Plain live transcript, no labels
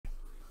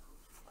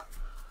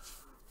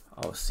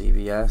Oh,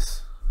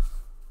 CBS.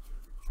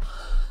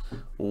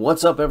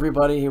 What's up,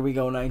 everybody? Here we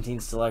go. 19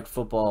 Select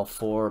Football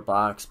 4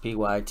 Box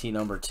Pyt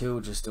number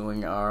 2. Just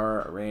doing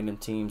our random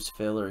teams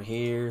filler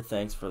here.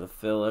 Thanks for the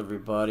fill,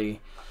 everybody.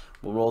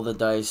 We'll roll the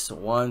dice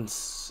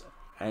once.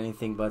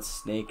 Anything but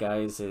snake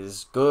eyes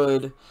is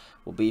good.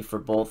 Will be for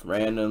both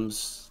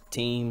randoms,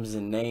 teams,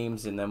 and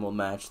names, and then we'll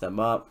match them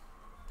up.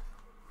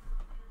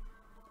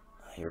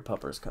 I hear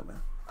puppers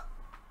coming.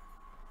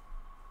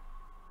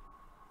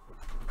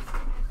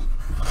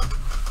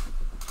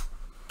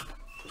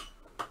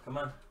 Come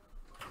on.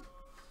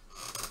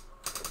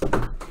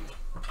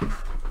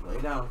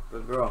 Lay down.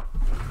 Good girl.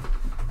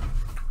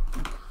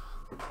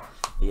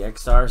 The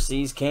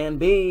XRCs can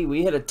be.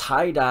 We hit a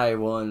tie-dye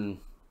one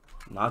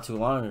not too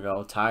long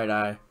ago.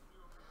 Tie-dye. I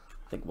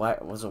think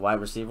was a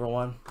wide receiver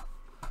one.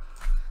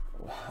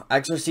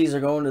 XRCs are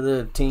going to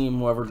the team,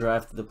 whoever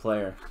drafted the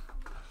player.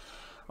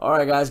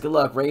 Alright, guys. Good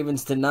luck.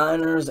 Ravens to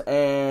Niners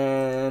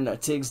and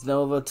Tiggs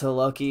Nova to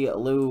Lucky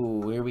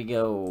Lou. Here we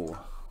go.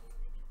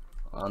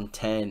 On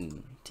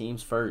 10.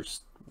 Teams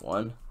first.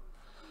 1,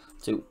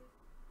 2,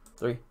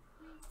 3,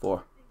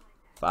 4,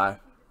 5,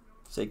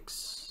 6,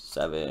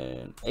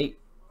 7, 8,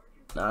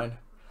 9,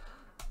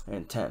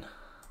 and 10.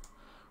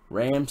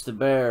 Rams to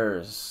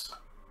Bears.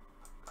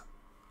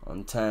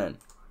 On 10.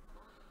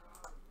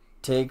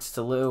 Tiggs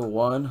to Lou.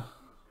 1,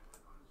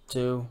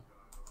 2,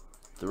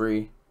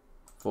 3,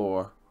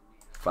 4,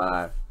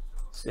 5,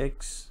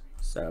 6,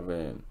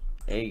 7,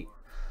 8,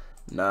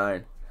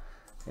 9,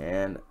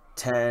 and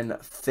 10.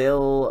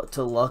 Phil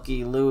to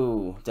Lucky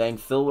Lou. Dang,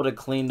 Phil would have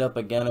cleaned up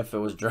again if it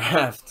was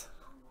draft.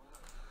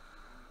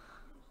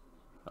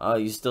 Oh,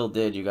 you still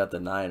did. You got the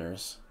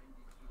Niners.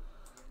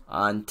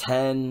 On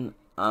 10.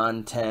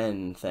 On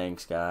 10.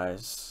 Thanks,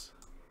 guys.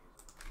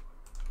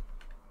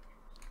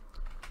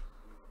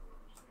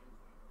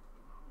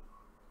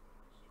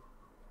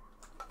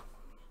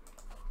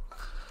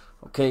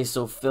 Okay,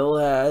 so Phil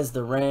has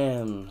the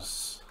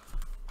Rams.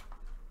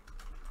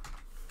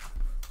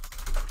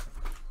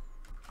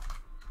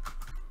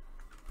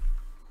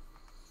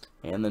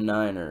 And the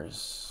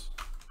Niners.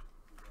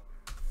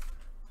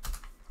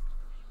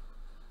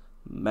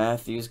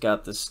 Matthew's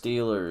got the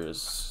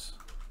Steelers.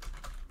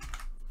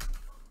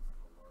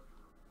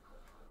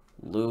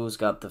 Lou's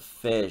got the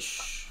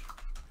Fish.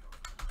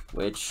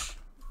 Which,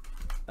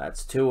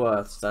 that's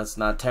Tua. That's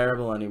not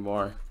terrible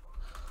anymore.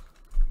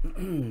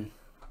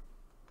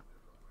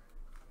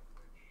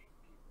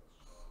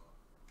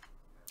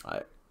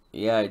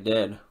 Yeah, I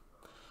did.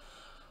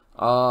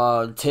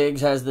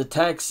 Tiggs has the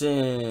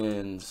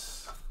Texans.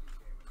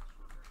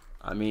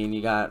 I mean,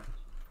 you got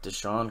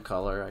Deshaun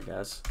color, I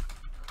guess.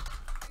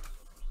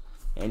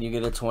 And you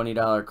get a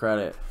 $20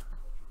 credit.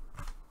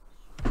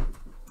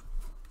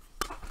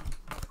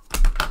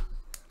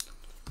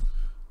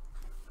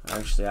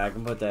 Actually, I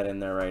can put that in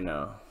there right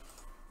now.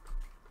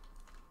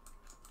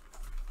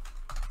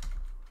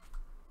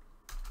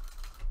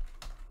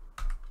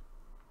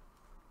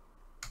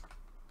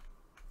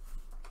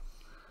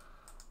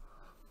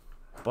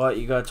 But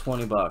you got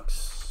 20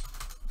 bucks.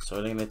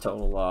 So it ain't a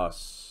total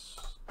loss.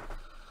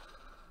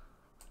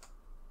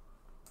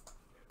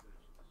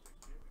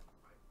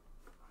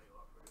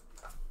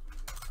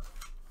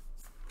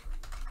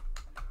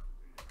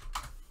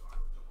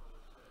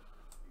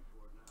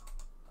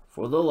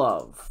 For the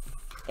love.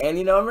 And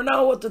you never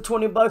know what the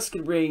 20 bucks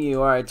could bring you.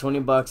 Alright, 20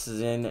 bucks is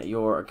in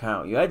your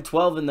account. You had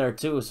 12 in there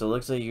too, so it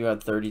looks like you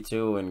got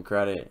 32 in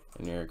credit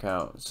in your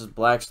account. It's just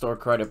black store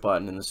credit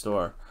button in the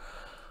store.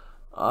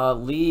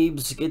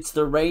 Leibs gets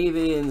the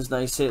Ravens.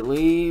 Nice hit,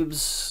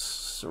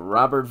 Leibs.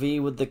 Robert V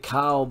with the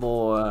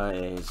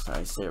Cowboys.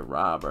 Nice hit,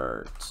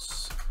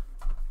 Roberts.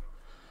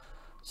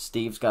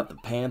 Steve's got the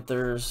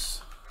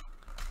Panthers.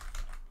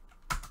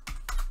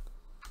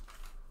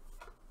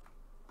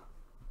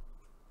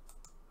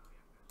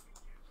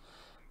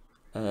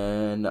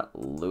 And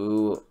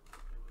Lou.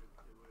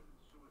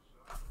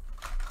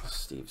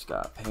 Steve's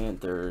got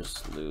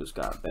Panthers. Lou's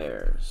got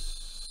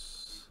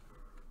Bears.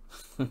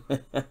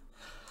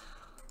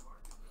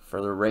 For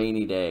the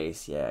rainy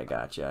days. Yeah, I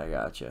gotcha. I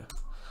gotcha.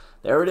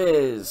 There it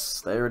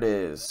is. There it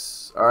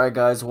is. Alright,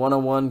 guys.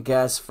 101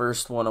 guess.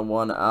 First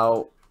 101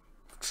 out.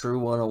 True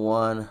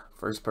 101.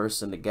 First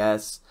person to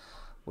guess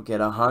will get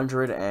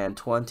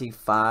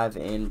 125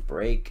 in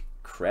break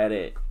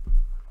credit.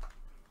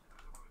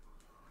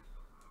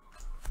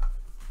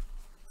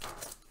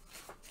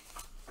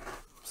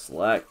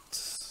 Select.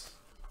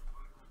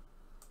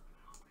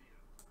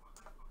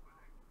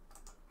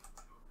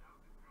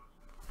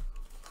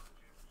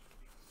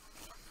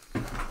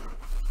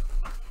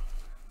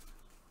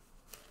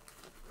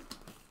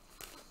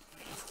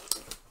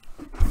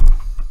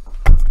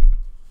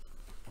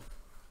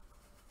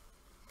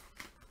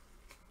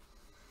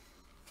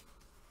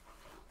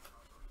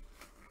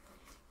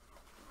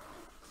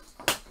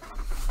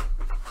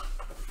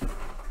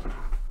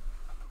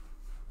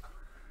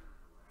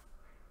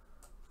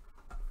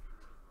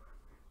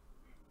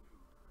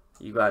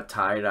 You got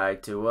tie-dye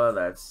Tua?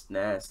 That's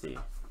nasty.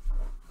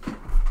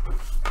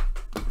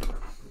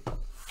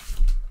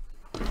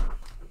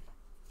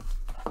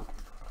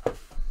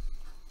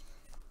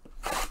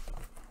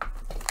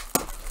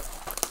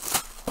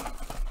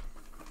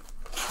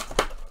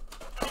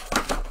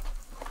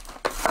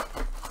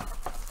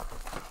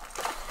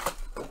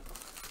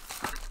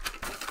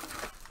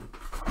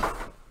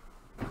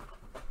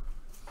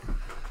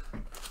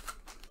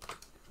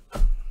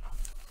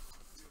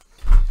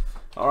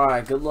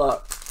 Alright, good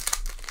luck.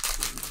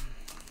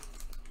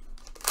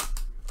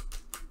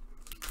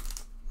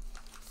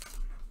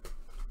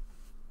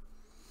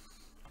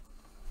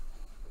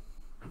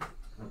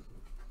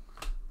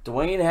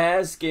 Dwayne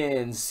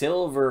Haskins,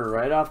 silver,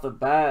 right off the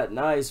bat.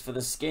 Nice for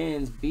the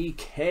Skins.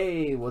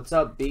 BK, what's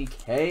up,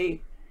 BK?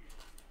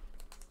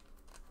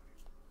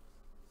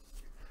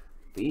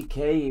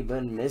 BK, you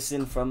been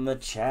missing from the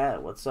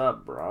chat. What's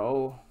up,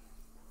 bro?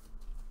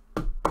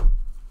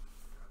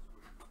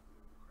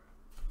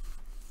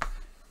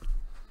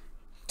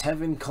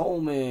 Tevin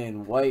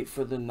Coleman, white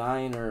for the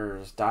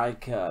Niners. Die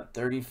cut,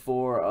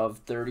 34 of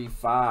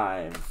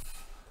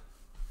 35.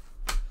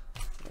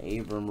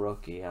 Abram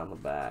rookie on the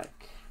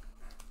back.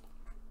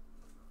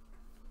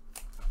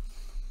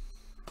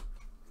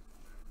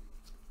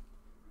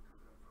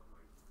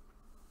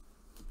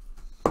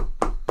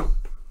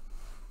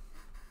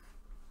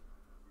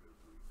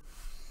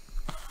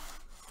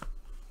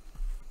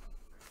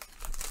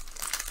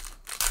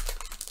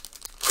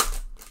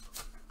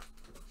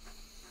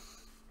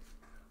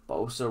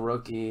 Bosa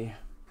rookie.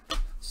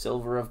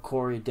 Silver of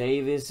Corey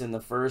Davis in the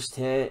first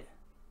hit.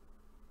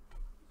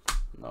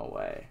 No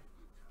way.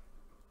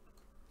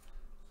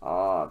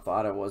 Oh, I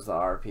thought it was the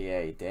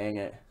RPA. Dang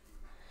it.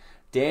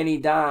 Danny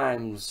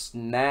Dimes,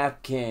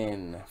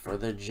 napkin for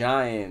the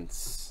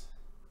Giants.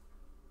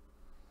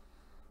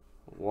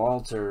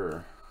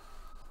 Walter.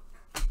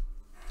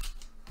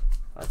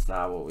 That's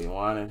not what we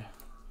wanted.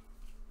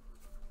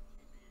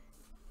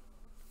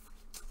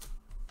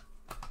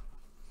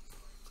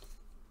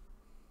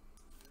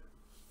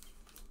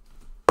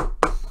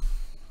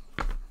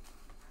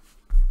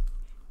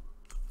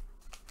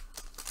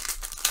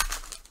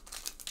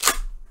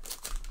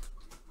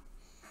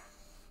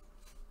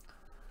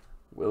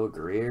 Will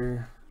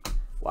Greer.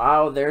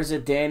 Wow, there's a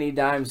Danny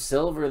Dimes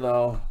silver,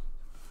 though.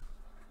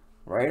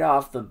 Right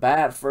off the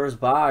bat, first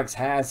box,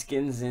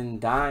 Haskins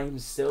and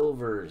Dimes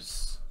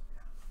silvers.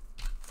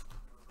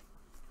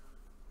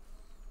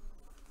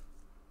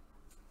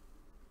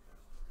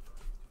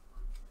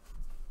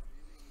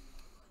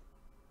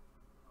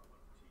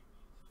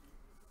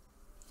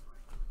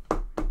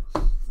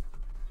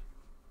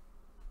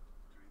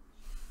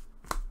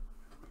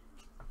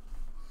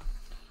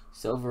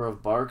 Silver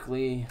of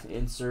Barkley,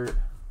 insert.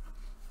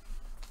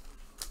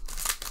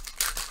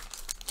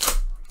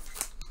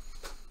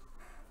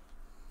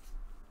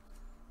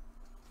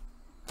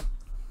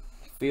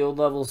 Field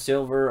level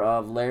silver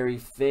of Larry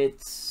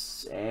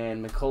Fitz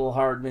and Mecole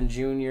Hardman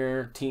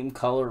Jr. Team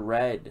color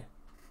red.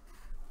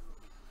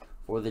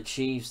 For the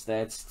Chiefs,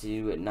 that's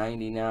due at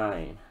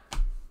 99.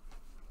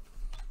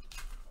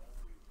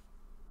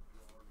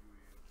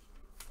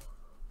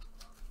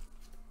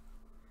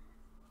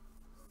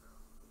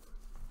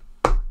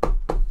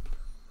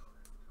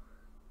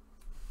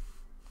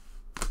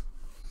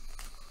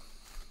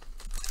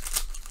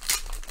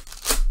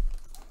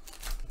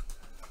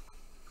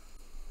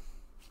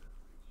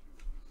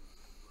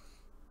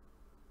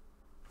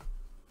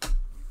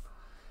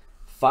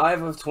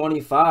 Five of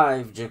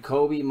 25,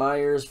 Jacoby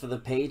Myers for the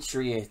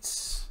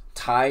Patriots.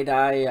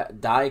 Tie-dye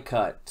die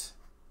cut.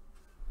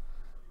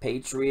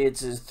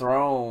 Patriots is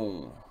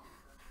thrown.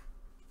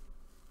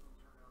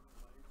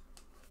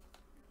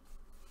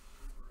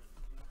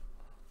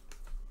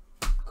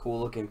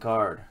 Cool looking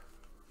card.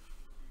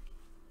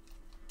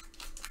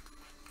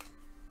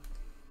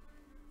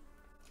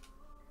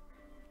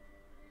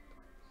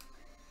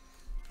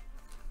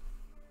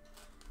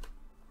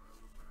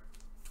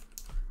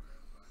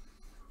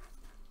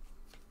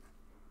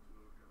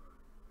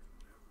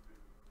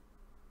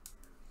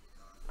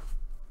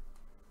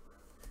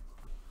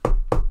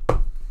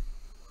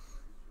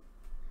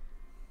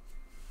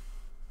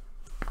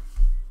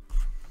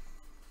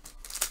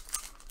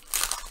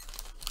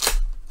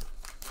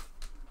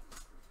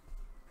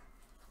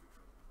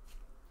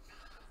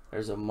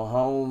 There's a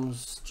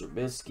Mahomes,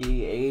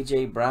 Trubisky,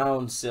 A.J.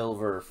 Brown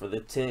silver for the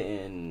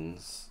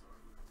Titans.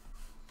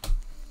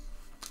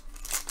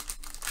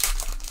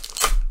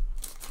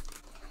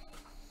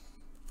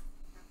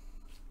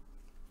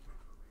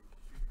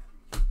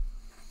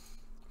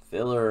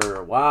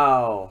 Filler,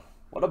 wow.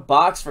 What a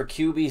box for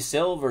QB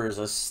silvers,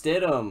 a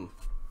Stidham.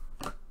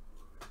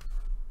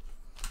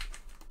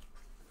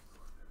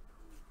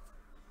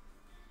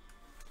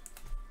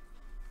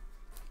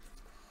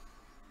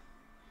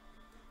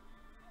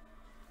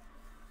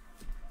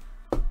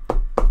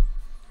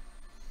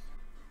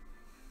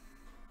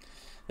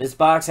 This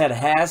box had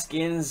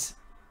Haskins,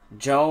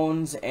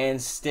 Jones, and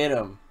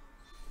Stidham.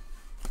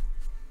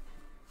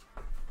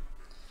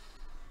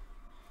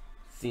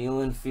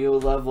 Thielen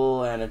field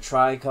level and a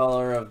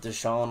tricolor of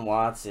Deshaun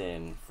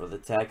Watson for the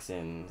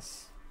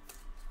Texans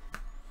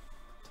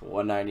to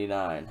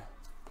 199.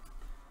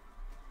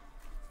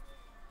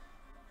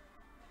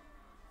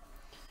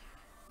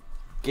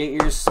 Get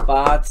your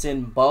spots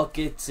in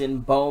buckets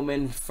and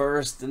Bowman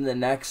first in the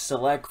next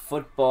select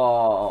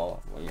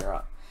football. Well, you're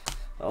up.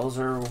 Those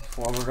are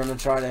what we're going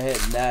to try to hit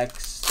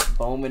next.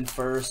 Bowman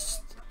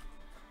first,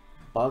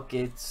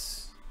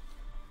 buckets,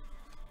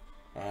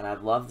 and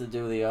I'd love to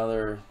do the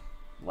other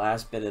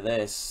Last bit of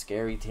this.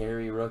 Scary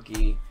Terry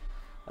rookie.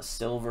 A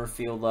silver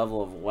field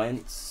level of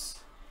Wentz.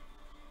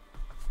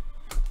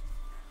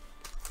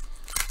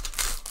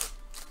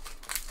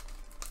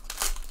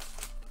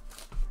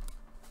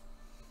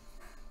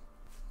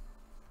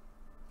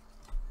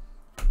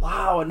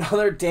 Wow,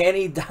 another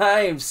Danny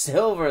Dimes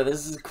silver.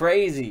 This is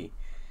crazy.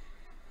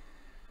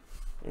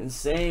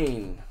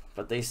 Insane.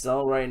 But they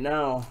sell right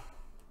now.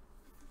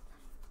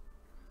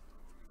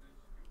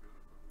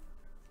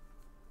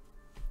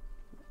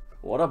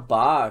 What a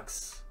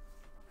box.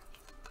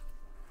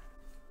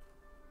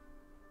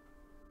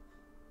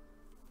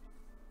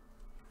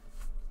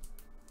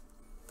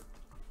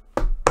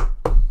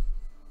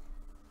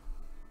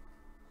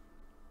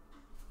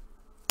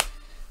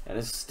 And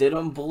a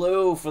Stidham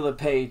blue for the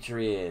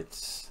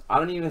Patriots. I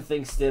don't even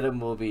think Stidham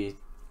will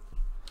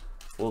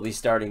be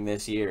starting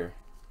this year.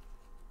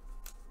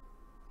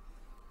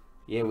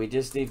 Yeah, we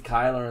just need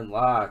Kyler and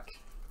Locke.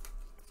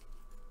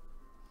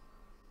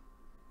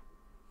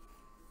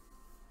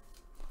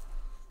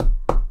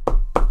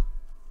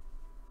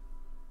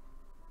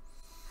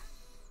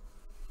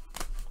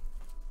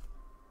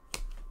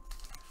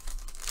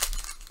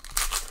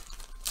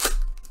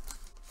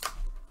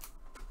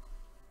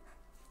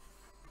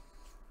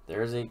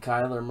 There's a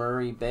Kyler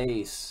Murray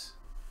base.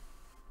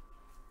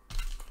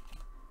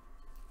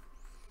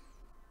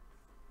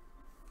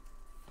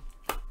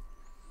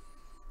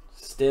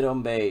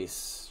 Stidham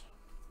base.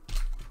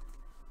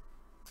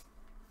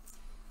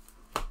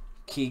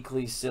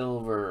 Kuechly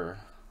silver.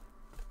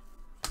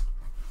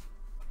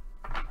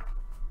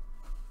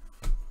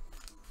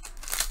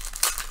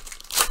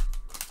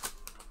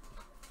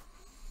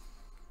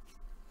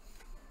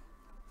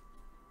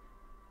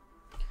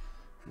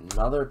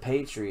 Another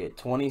Patriot,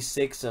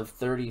 26 of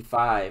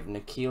 35,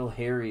 N'Keal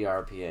Harry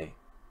RPA.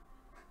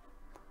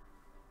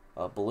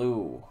 A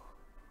blue.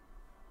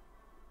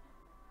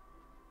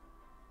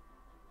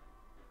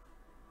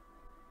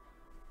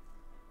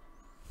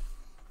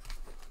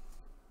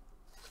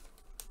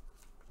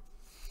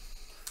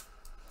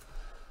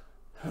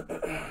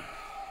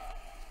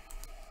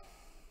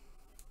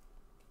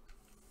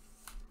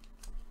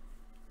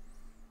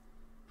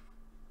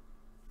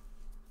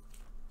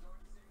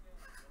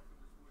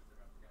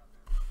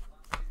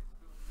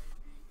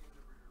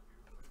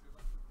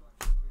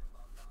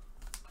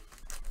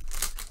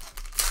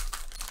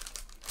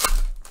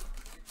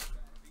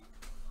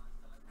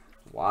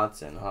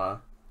 Watson, huh?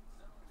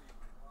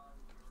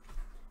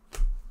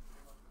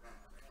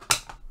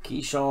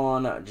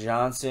 Keyshawn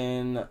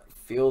Johnson,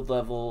 field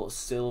level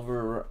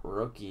silver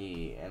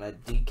rookie, and a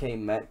DK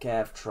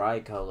Metcalf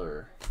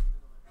tricolor.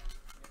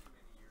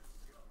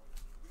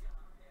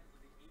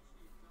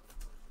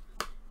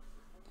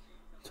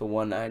 To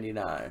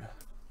 199.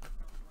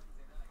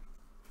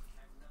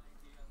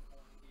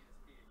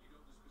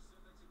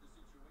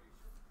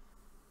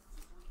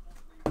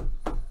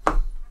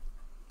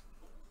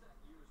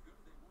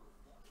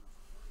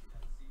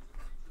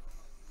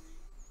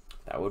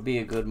 That would be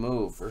a good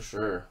move for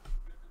sure.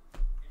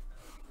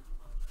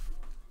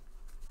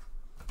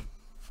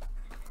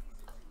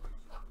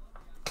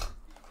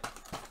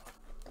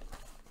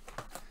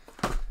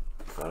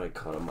 Thought I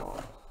cut them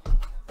all.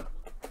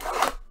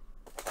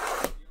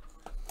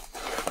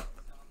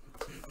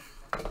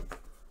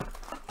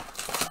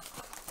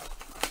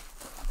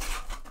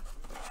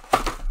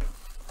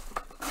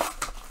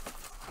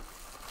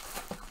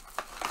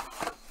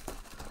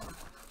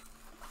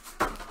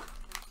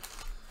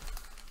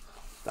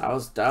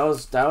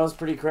 That was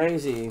pretty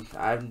crazy.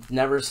 I've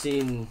never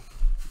seen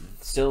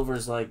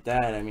silvers like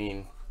that. I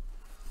mean,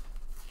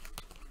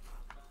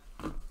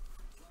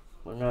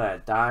 look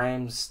at that.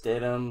 Dimes,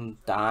 Stidham,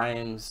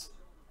 Dimes,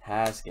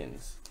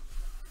 Haskins.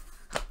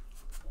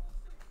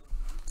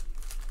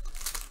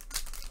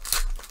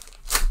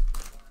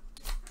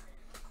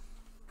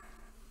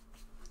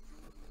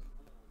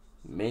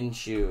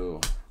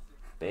 Minshew,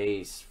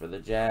 base for the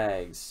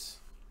Jags.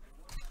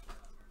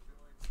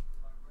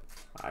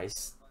 I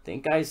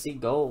think I see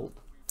gold.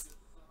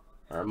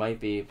 Or it might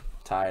be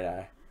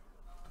tie-dye.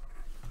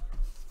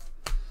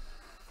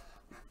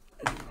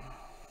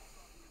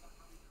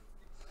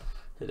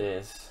 It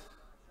is.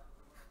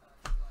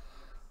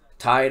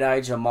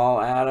 Tie-dye Jamal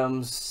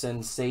Adams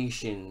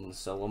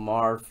Sensations. A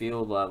Lamar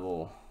field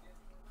level.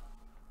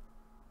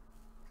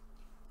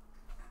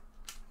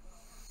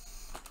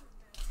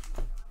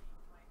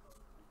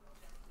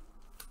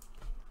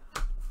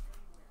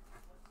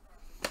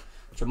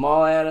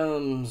 Jamal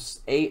Adams,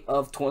 8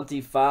 of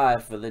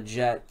 25 for the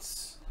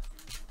Jets.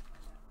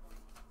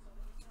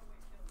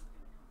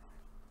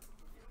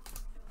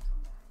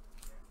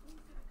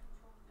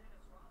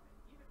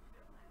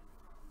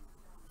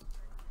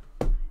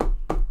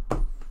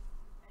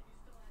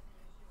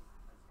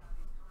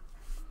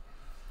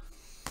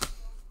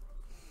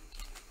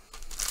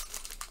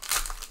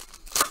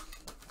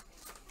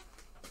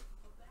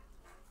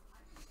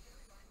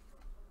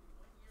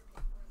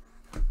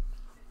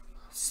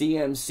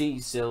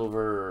 CMC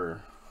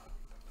silver.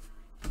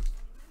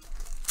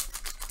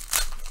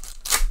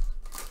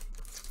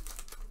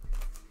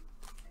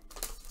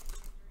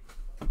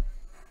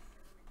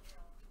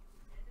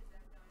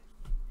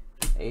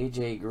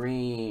 AJ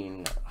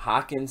Green.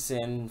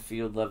 Hawkinson,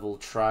 field level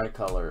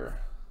tricolor.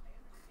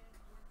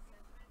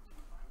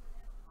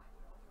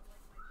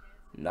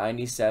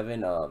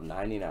 97 of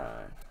 99.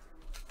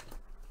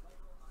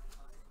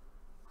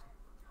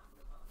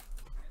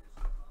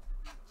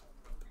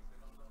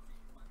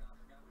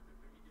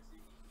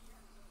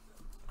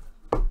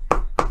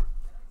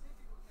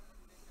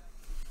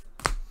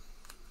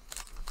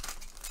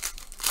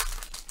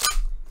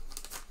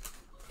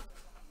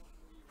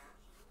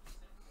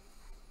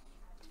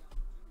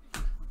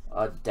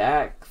 A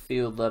Dak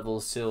field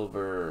level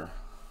silver.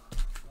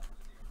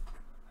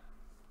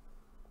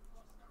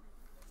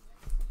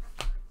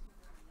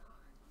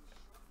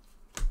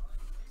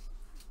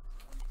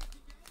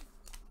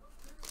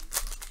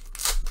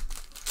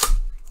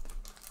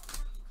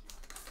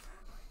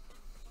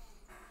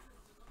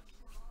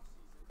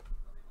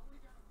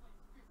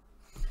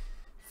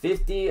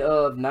 $50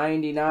 of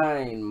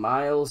 99.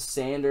 Miles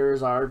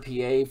Sanders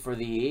RPA for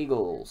the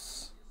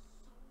Eagles.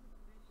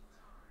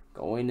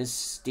 Going to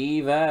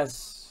Steve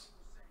S.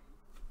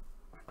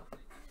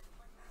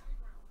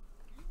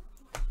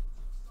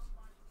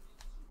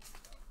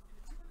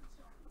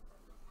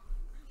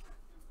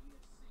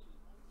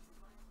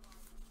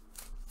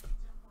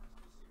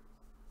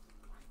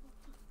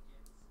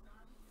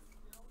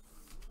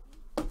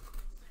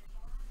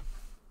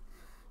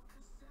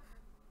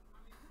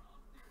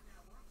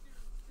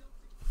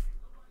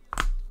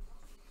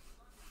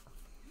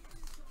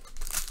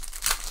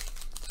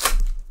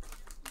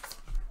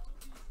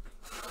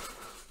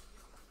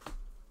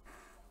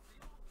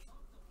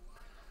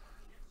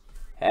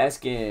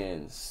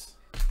 Haskins.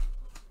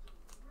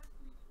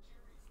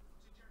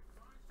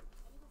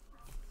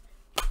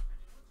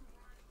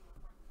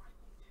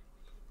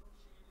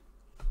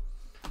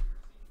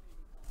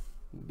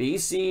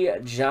 B.C.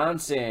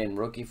 Johnson,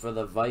 rookie for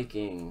the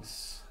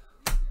Vikings.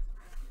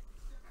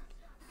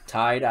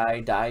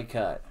 Tie-dye die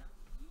cut.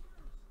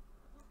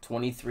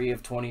 23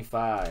 of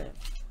 25.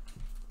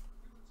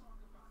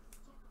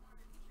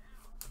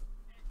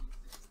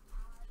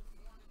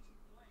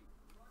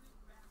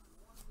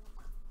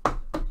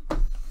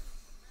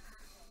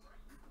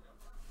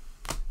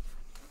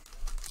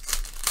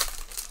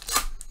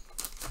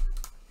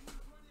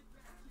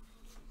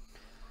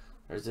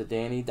 There's a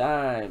Danny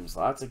Dimes.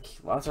 Lots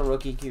of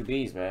rookie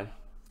QBs, man.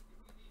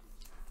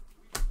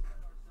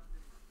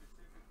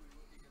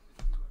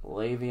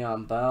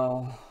 Le'Veon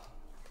Bell.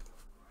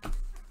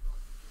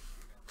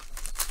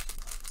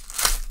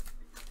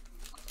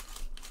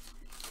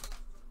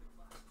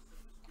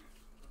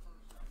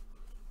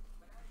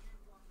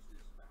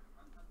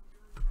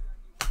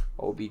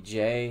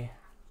 OBJ.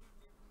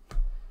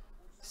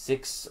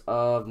 6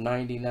 of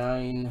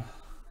 99.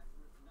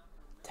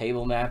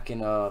 Table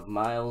napkin of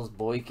Miles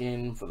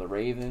Boykin for the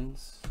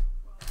Ravens.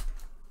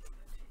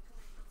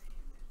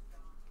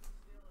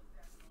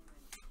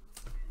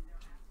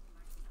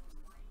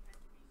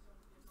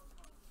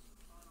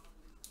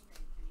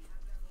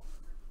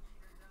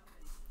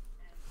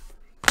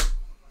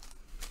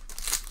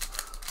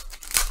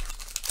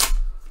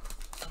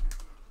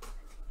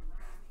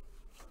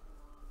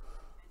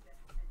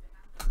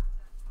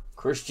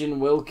 Christian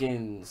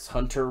Wilkins,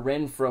 Hunter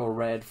Renfrow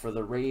red for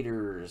the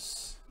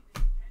Raiders.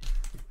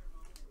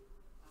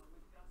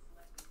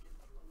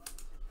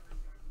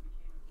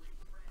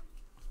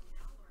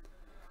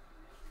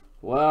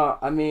 Well,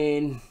 I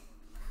mean,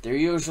 they're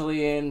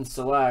usually in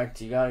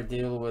select. You gotta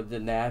deal with the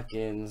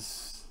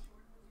napkins.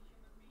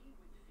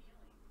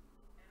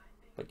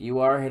 But you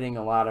are hitting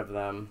a lot of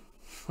them.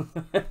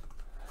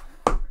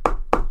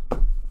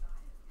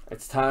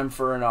 It's time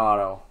for an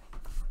auto.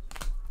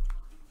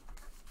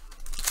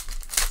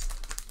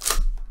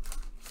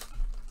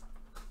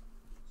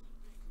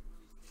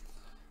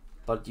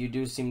 But you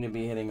do seem to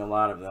be hitting a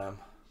lot of them.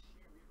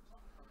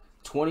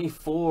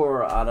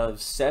 24 out of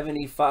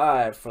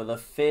 75 for the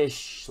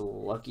Fish.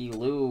 Lucky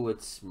Lou,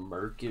 it's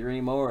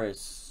Mercury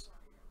Morris.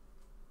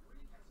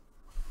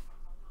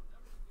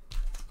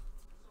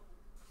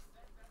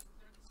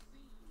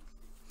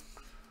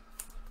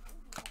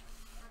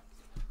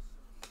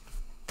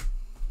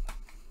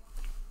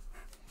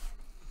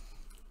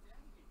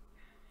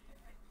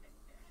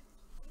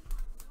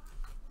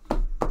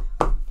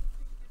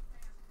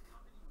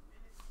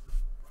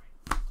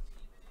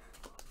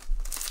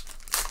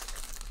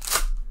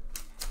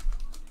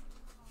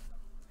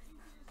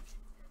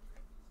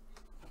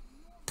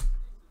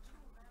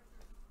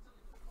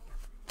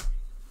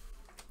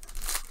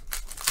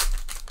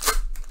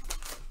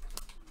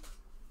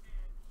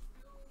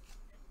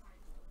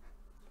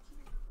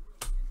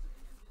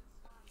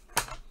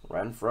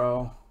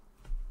 Renfrow,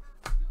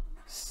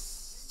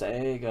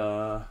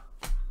 Sega,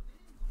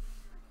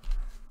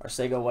 or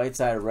Sega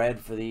Whiteside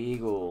red for the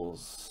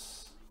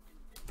Eagles.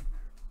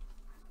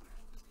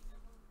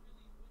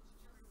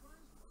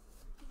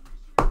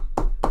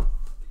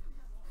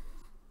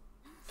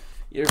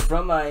 You're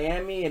from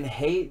Miami and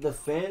hate the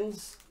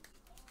Fins?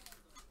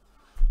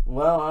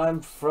 Well,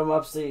 I'm from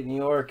upstate New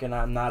York and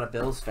I'm not a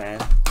Bills fan.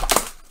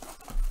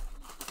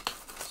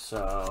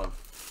 So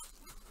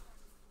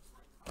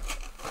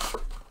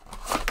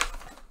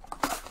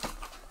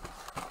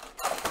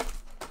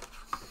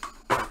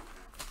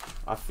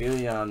I feel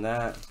you on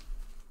that.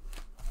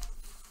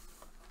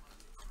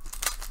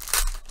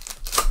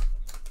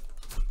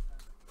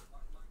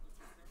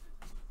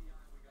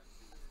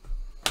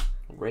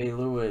 Ray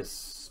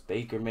Lewis,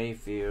 Baker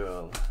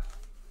Mayfield.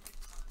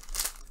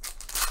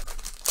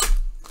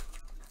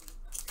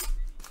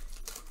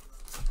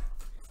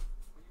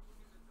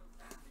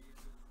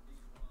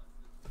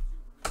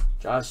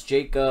 Josh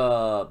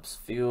Jacobs,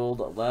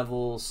 field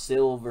level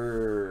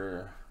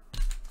silver.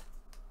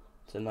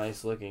 It's a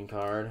nice looking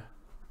card.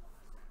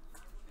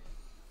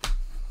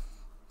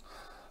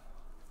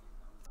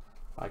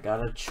 I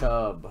got a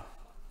Chubb.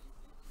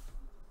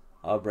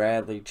 A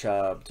Bradley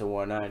Chubb to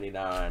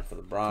 199 for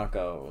the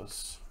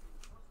Broncos.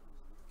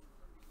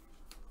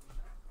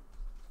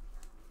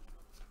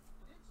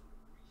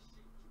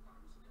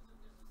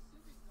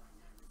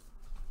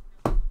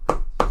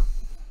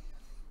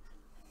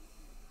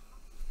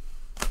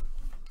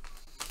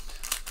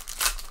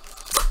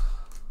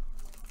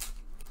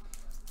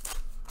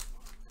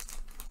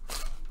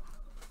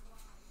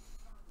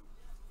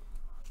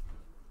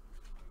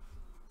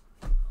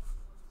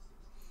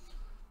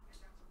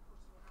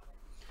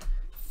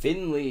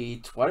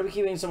 Finley. Why do we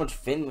keep getting so much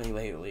Finley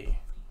lately?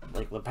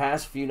 Like the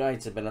past few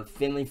nights have been a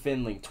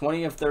Finley.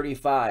 20 of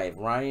 35.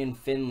 Ryan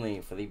Finley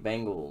for the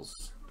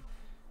Bengals.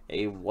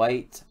 A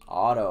white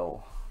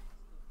auto.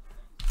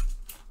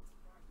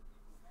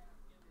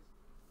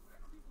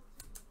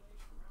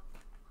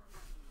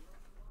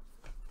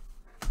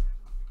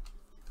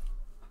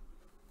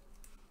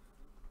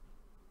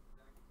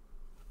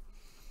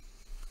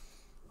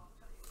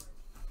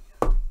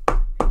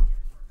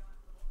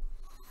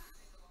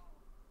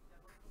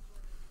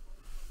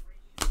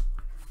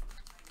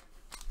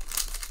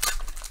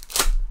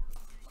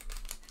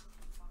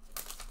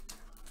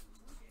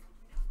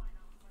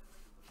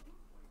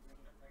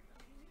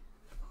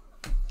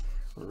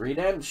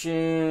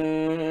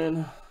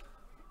 Redemption.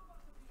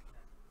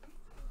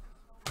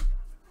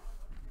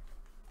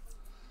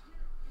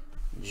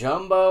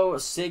 Jumbo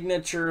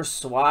signature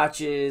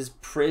swatches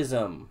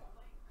prism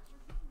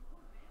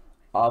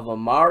of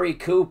Amari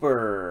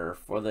Cooper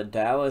for the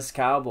Dallas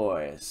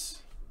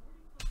Cowboys.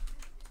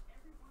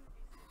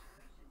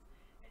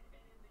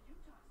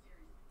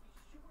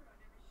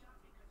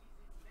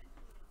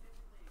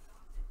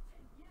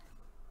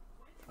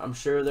 I'm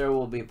sure there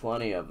will be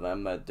plenty of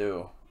them that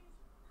do.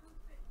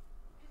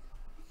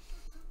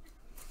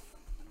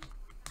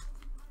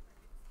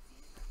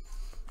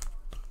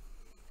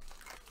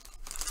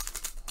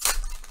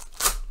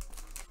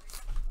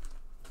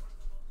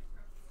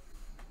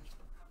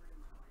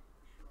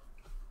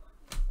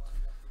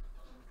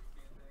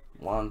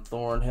 Juan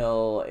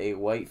Thornhill, a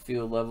white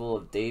field level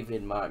of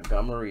David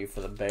Montgomery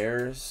for the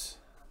Bears.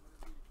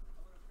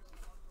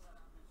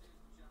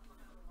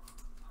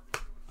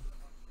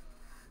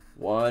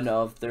 One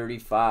of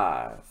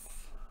 35.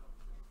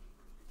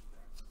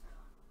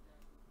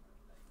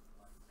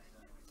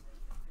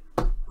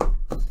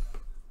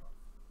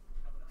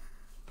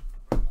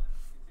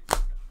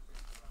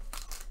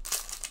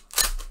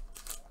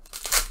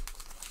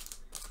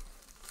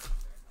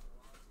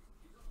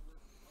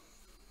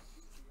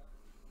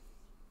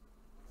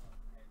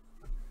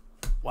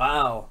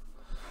 Wow.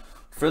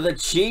 For the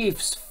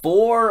Chiefs,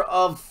 4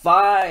 of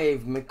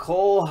 5.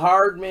 Mecole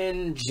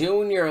Hardman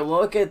Jr.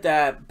 Look at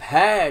that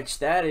patch.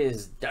 That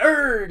is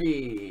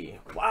dirty.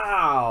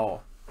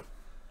 Wow.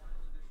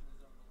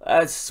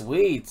 That's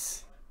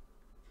sweet.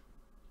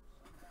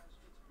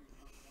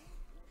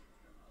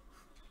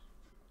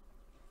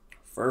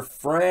 For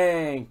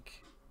Frank.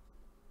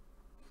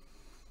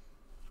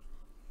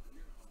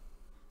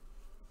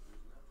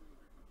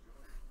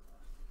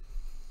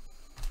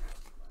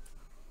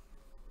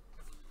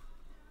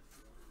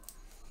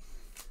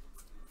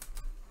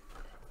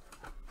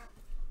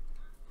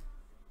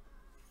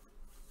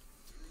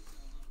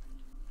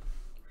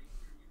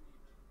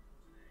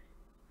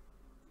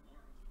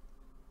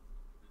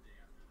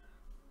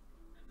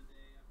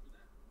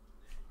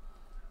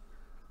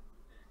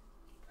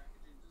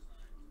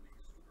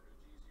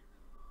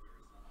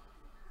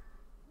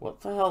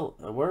 What the hell?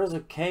 Where does a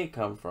K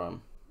come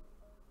from?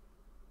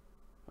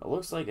 It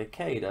looks like a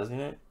K, doesn't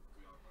it?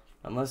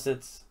 Unless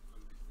it's...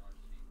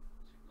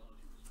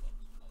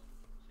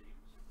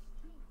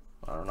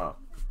 I don't know.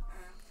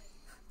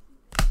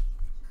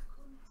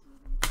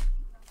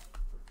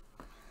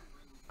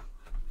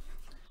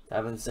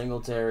 Devin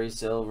Singletary,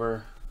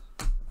 silver.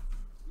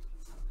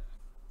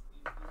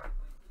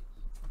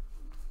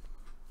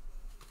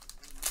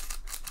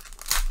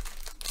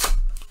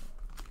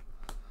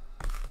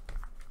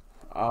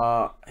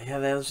 Yeah,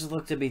 they just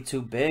look to be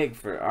too big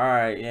for...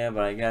 Alright, yeah,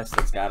 but I guess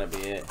that's gotta be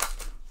it.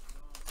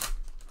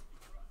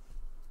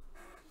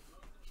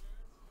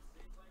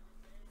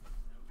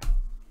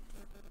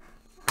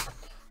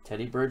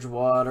 Teddy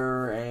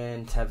Bridgewater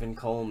and Tevin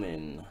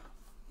Coleman.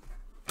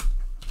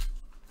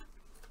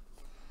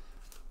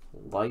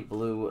 Light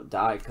blue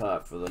die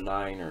cut for the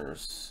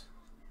Niners.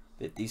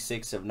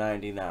 56 of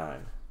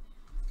 99.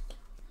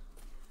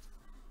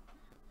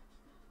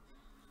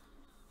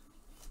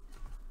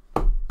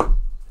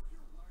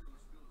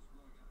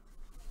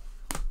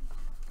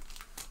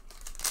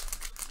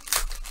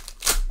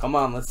 Come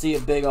on, let's see a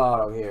big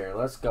auto here.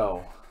 Let's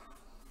go.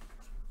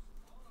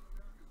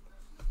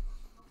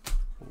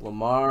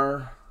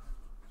 Lamar.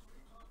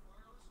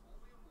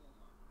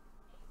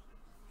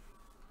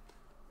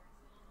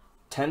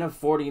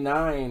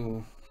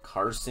 /49.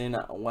 Carson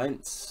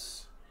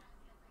Wentz.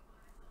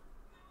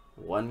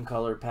 One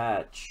color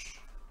patch.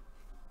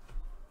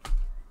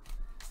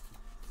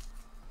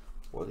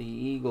 For the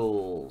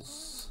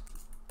Eagles.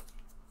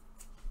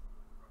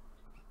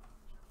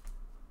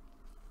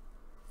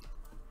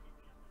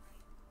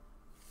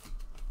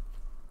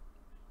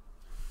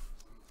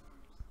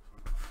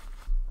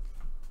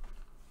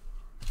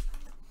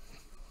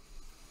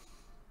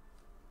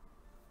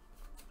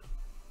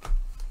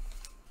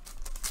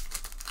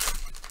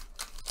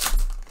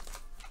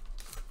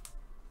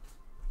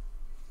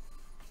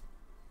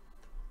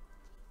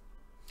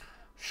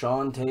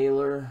 Sean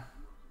Taylor.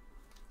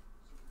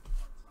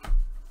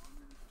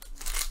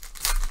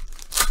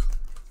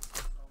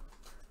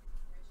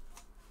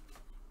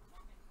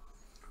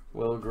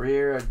 Will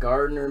Greer,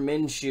 Gardner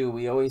Minshew.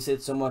 We always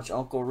hit so much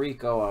Uncle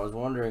Rico. I was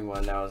wondering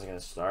when that was going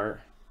to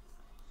start.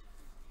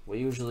 We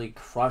usually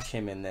crush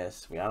him in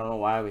this. I don't know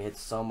why we hit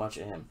so much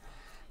of him.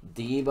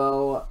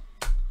 Debo.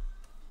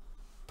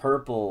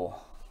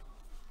 Purple.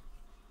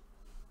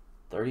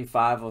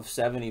 35 of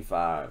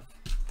 75.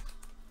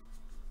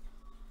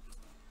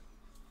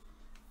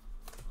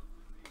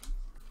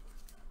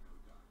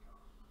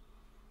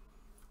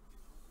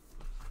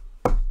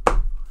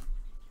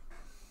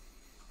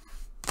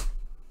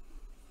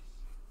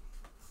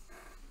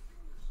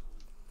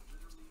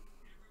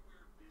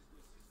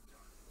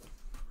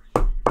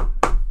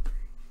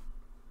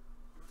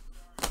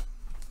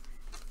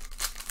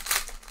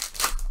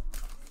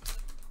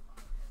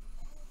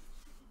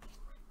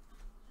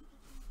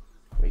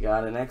 We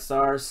got an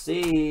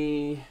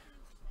XRC.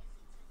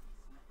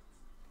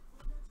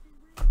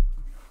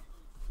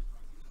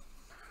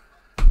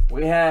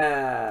 We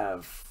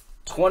have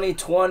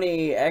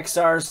 2020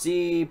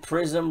 XRC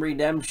Prism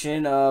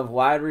Redemption of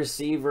wide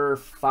receiver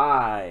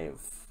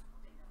 5.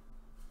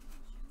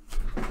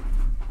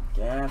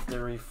 Gonna have to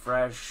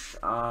refresh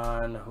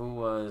on who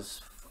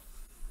was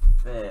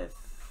 5th.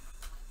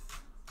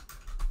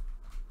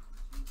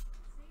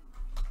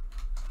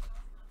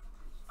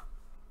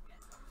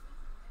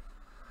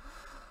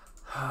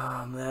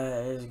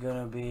 That is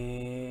gonna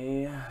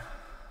be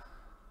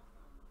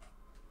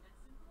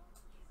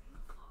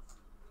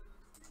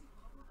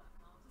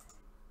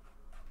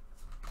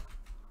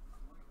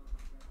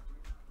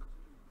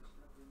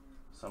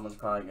someone's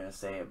probably gonna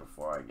say it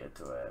before I get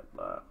to it,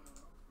 but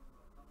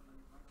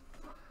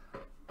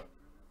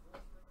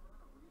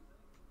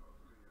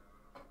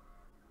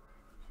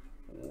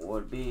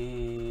would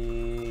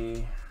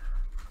be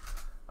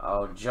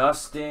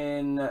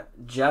Justin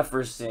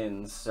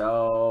Jefferson,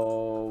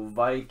 so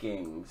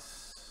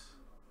Vikings.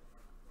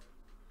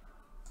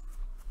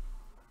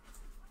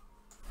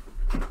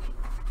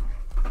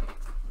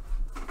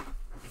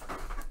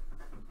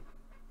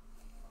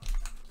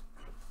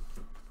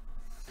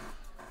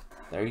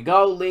 There you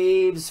go,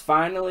 Leaves.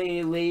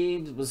 Finally,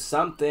 Leaves was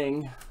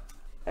something.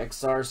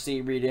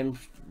 XRC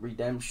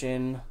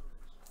Redemption.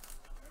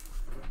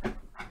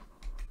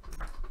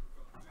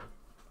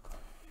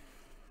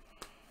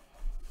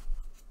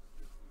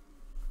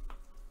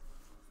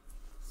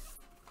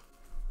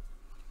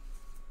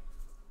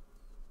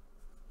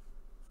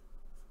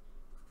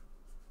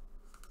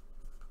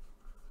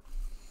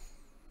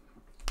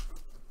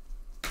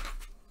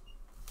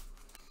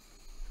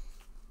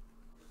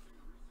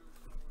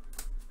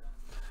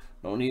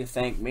 No need to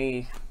thank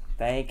me.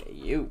 Thank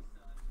you.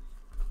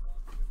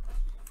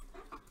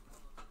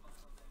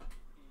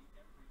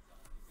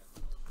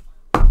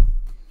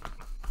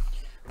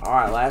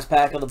 Alright, last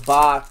pack of the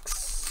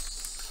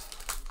box.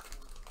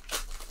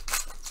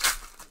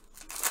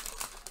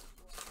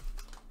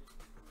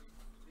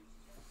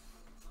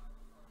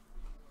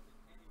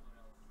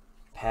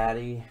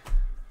 Patty.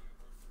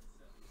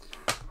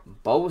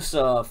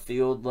 Bosa,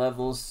 field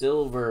level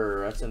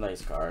silver. That's a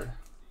nice card.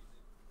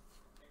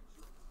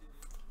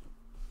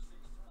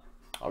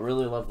 I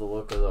really love the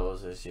look of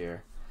those this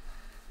year.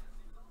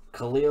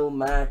 Khalil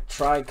Mack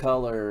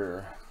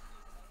tricolor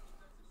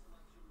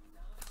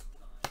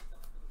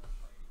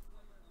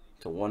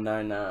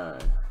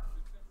 /199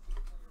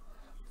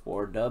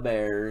 for the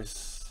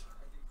Bears.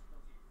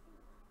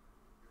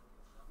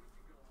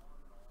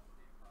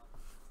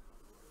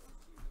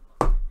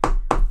 Get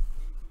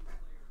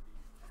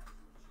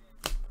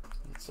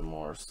some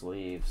more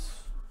sleeves.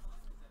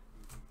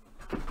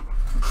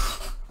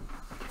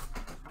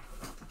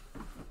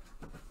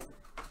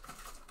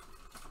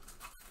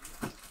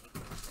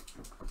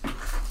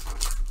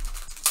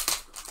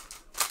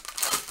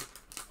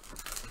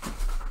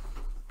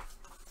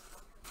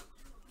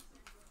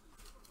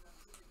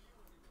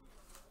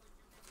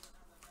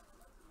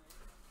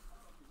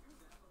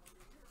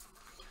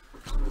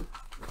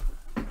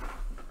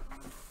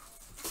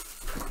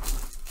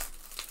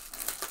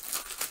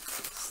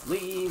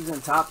 Sleeves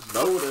and top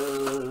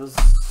loaders.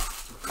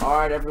 All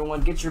right,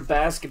 everyone, get your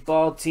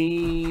basketball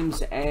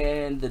teams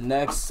and the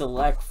next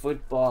select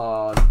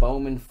football.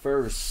 Bowman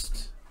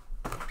first.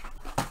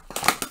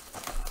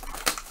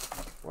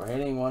 We're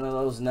hitting one of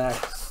those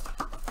next.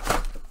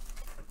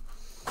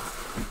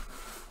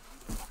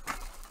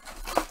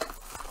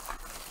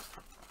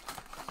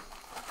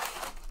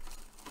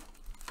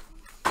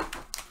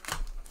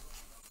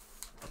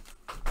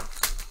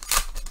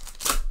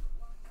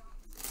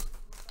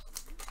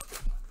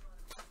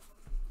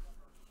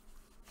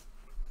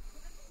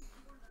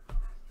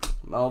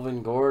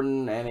 Melvin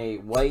Gordon and a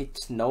white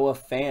Noah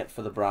Fant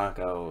for the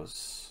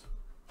Broncos.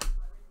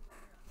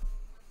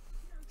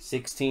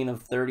 16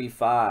 of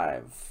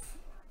 35.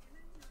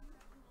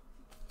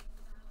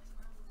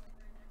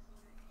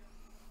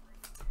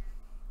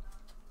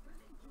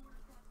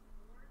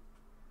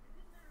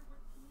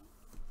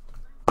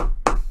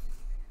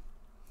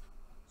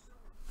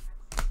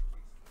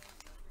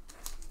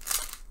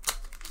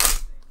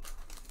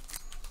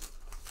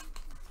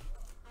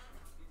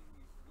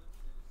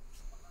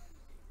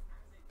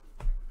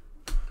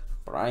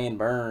 Brian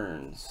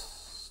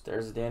Burns.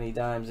 There's a Danny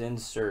Dimes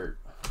insert.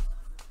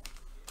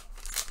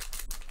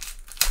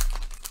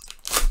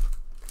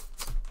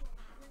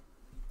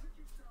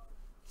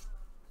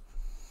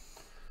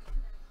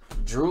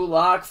 Drew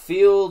Lock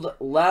Field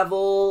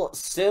Level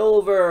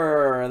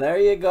Silver. There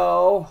you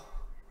go.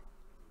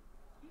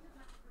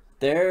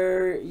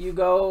 There you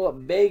go,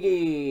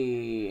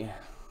 Biggie.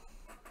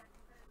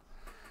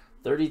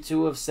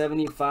 32 of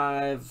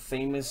 75.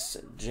 Famous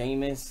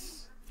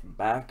Jameis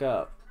back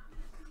up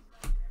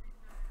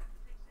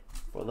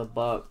for the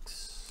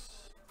Bucks.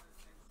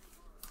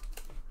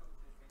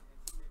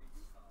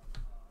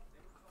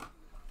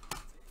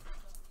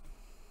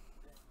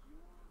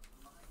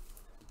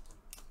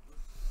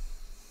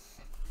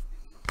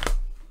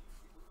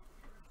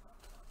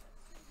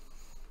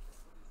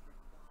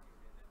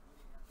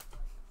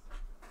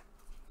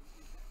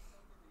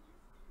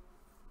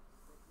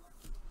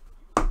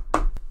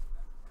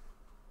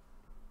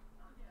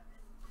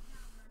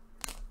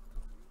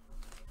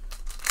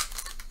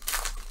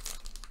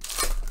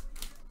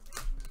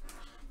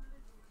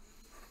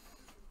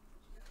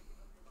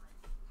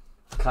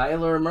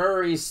 Kyler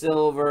Murray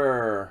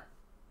silver.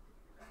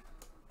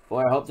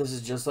 Boy, I hope this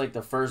is just like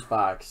the first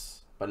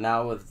box, but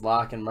now with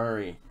Locke and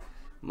Murray.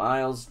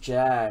 Miles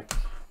Jack.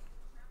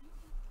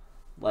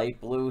 Light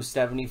blue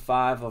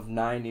 75 of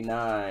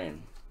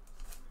 99.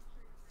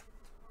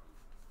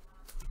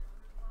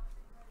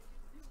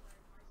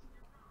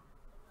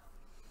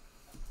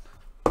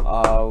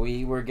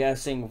 We were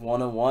guessing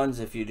 101s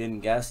if you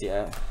didn't guess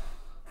yet.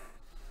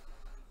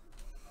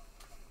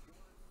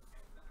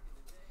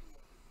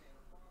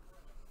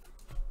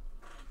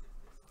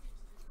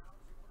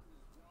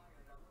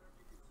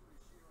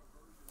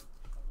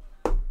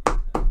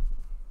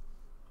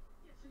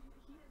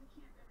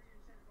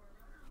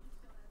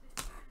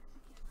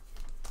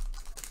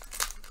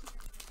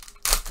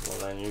 Well,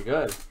 then you're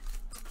good.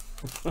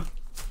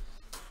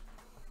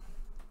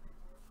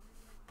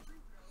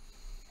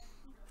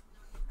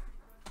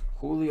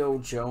 Julio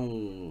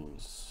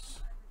Jones.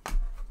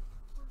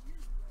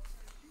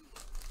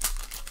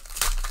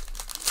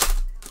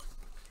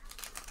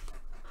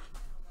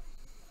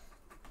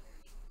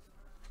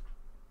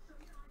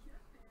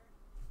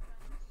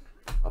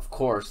 Of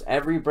course,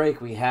 every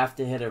break we have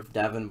to hit a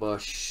Devin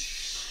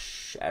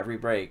Bush. Every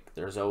break,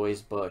 there's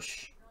always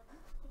Bush.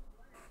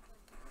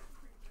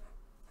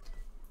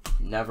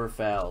 Never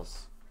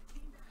fails.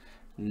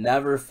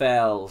 Never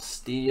fails.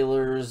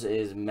 Steelers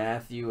is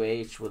Matthew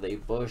H. with a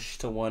Bush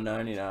to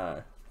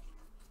 199.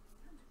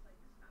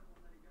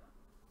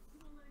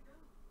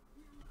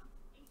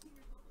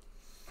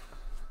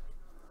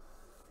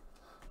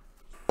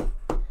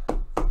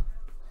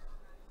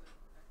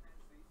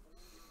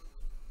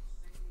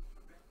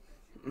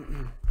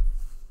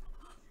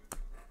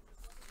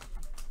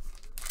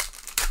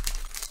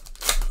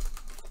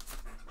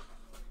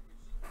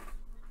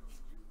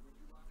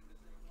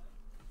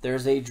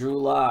 There's a Drew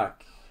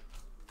Lock.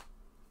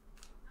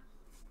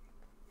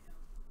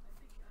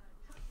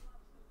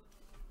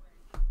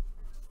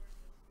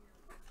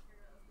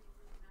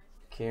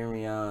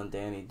 Carry on,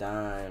 Danny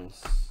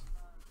Dimes.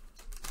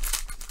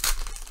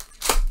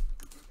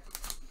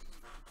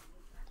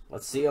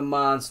 Let's see a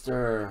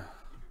monster.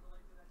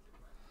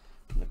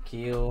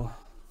 McKeel.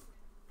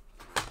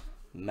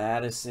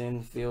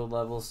 Madison, field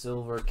level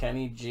silver.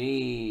 Kenny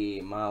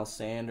G. Miles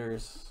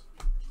Sanders.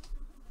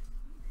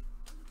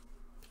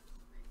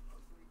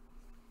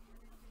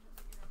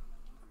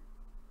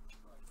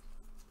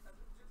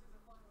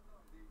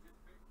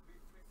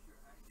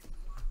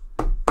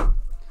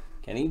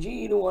 Kenny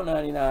G to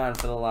 199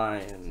 for the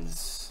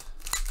Lions.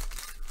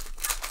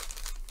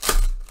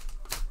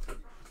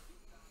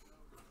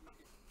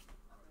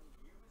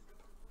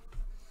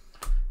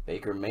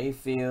 Baker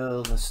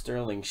Mayfield,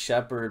 Sterling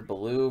Shepard,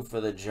 blue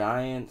for the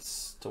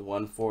Giants to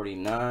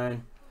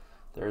 149.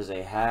 There's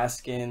a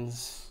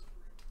Haskins.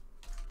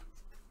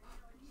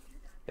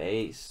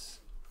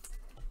 Base.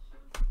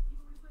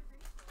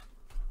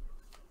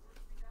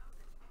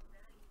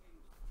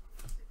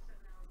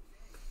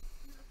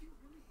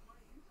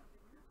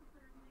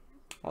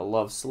 I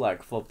love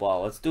select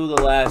football. Let's do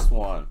the last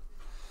one.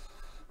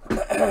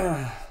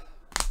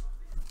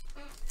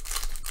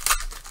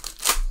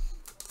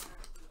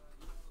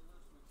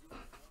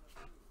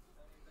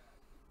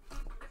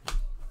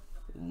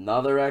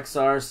 Another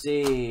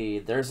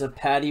XRC. There's a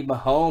Patty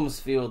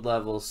Mahomes field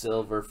level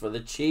silver for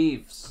the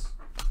Chiefs.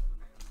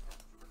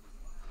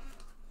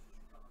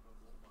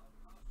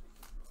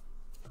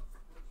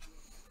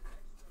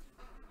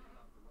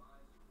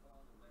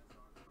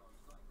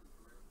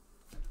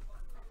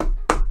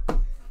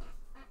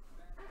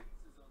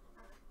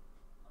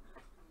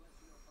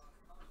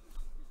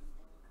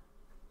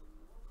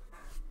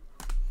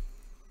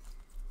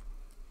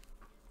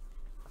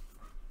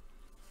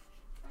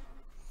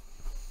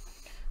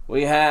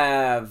 We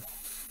have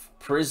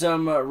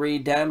Prism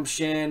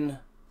Redemption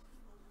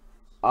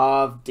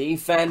of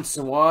Defense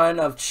 1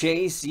 of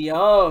Chase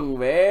Young.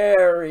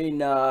 Very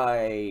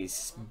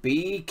nice.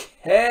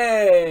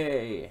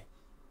 BK.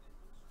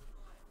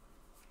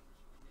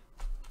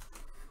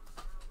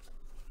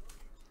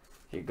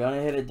 You're going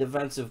to hit a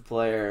defensive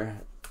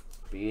player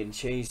being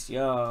Chase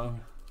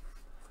Young.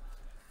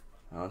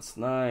 That's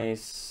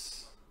nice.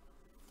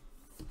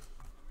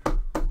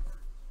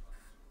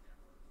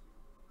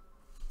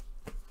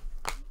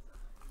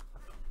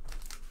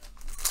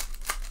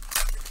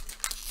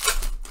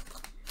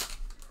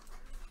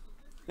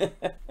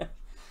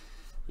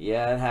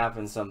 Yeah, it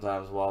happens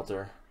sometimes,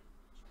 Walter.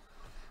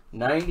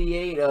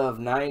 98 of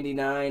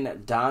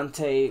 99,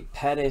 Dante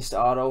Pettis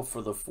auto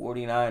for the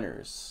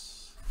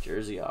 49ers.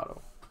 Jersey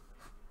auto.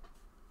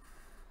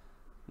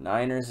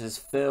 Niners is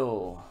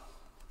Phil.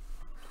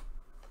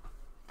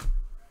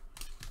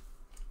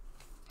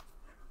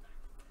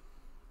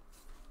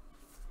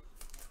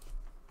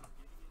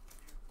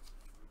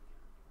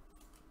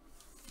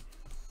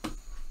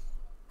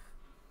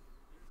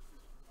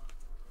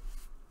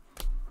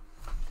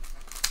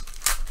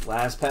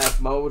 Last pack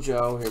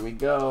mojo, here we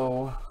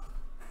go.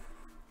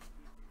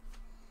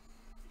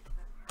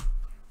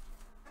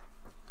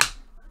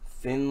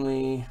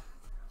 Finley,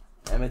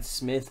 Emmitt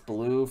Smith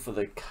blue for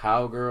the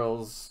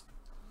Cowgirls.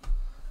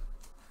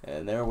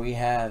 And there we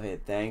have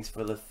it. Thanks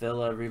for the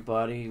fill,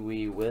 everybody.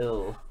 We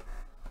will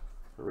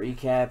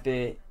recap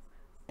it,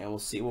 and we'll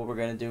see what we're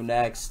going to do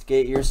next.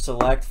 Get your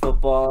select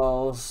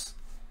footballs,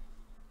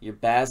 your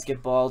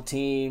basketball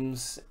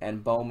teams,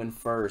 and Bowman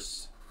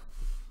first.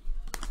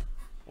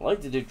 I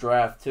like to do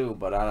draft too,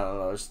 but I don't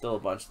know. There's still a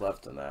bunch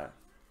left in that.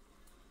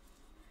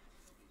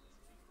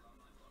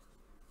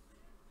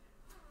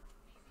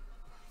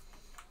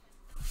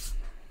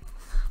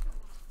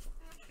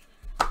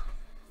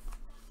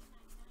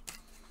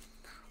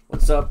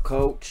 What's up,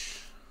 Coach?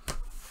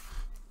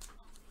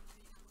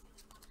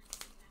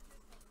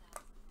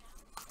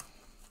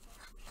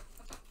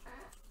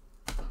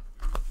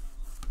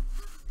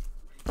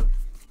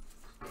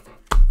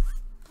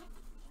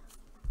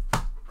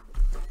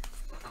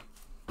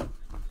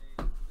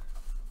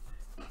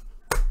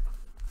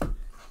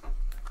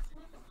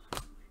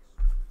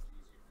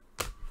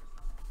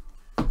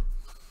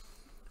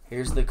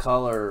 Here's the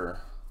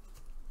color.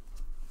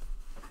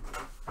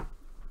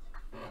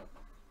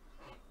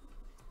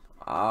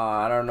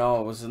 I don't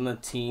know. It was in the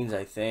teens,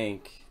 I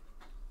think.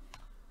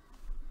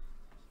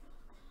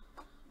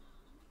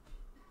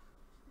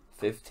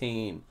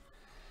 15.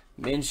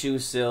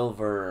 Minshew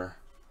silver.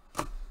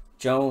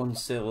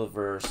 Jones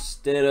silver.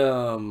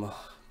 Stidham.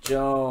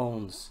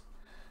 Jones.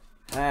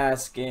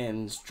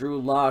 Haskins.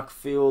 Drew Lock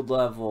field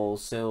level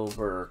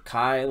silver.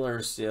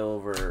 Kyler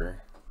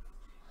silver.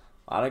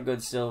 A lot of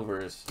good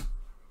silvers.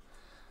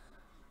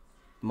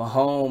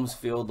 Mahomes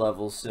field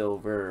level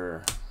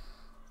silver.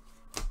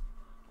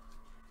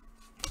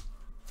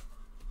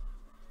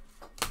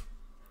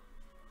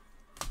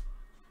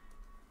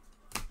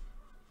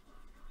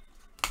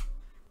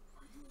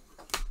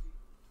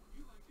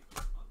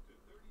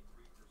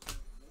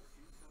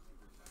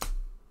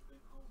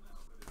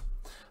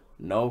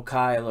 No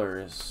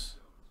Kylers.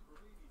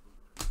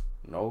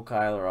 No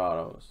Kyler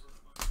autos.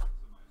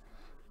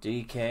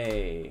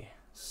 DK.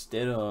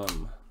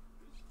 Stidham.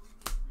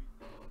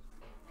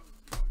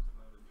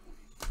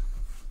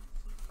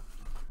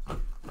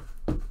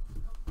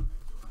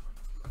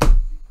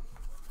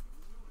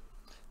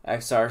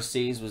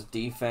 XRCs was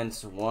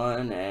defense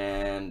 1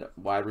 and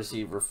wide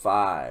receiver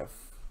 5.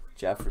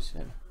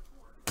 Jefferson.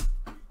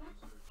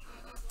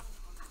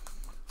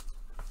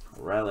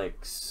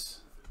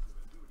 Relics.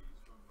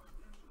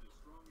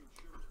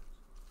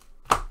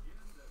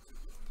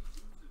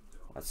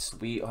 A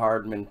sweet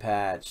Hardman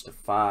patch to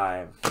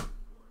 5.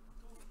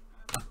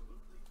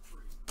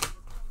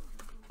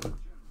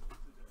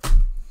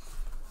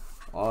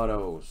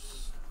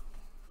 Autos.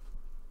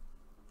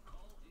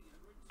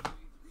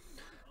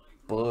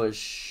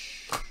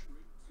 Bush.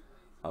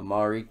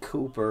 Amari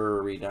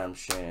Cooper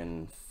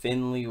redemption.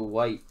 Finley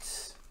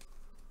White.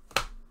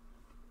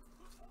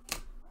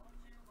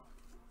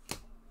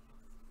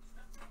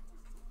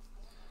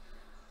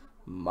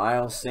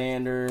 Miles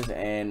Sanders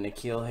and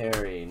N'Keal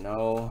Harry.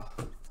 No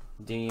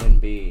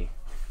D&B.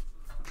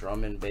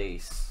 Drum and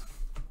bass.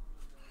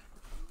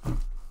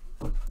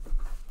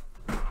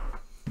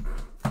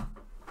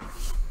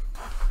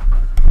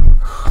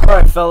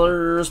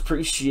 fellers.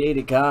 Appreciate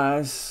it,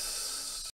 guys.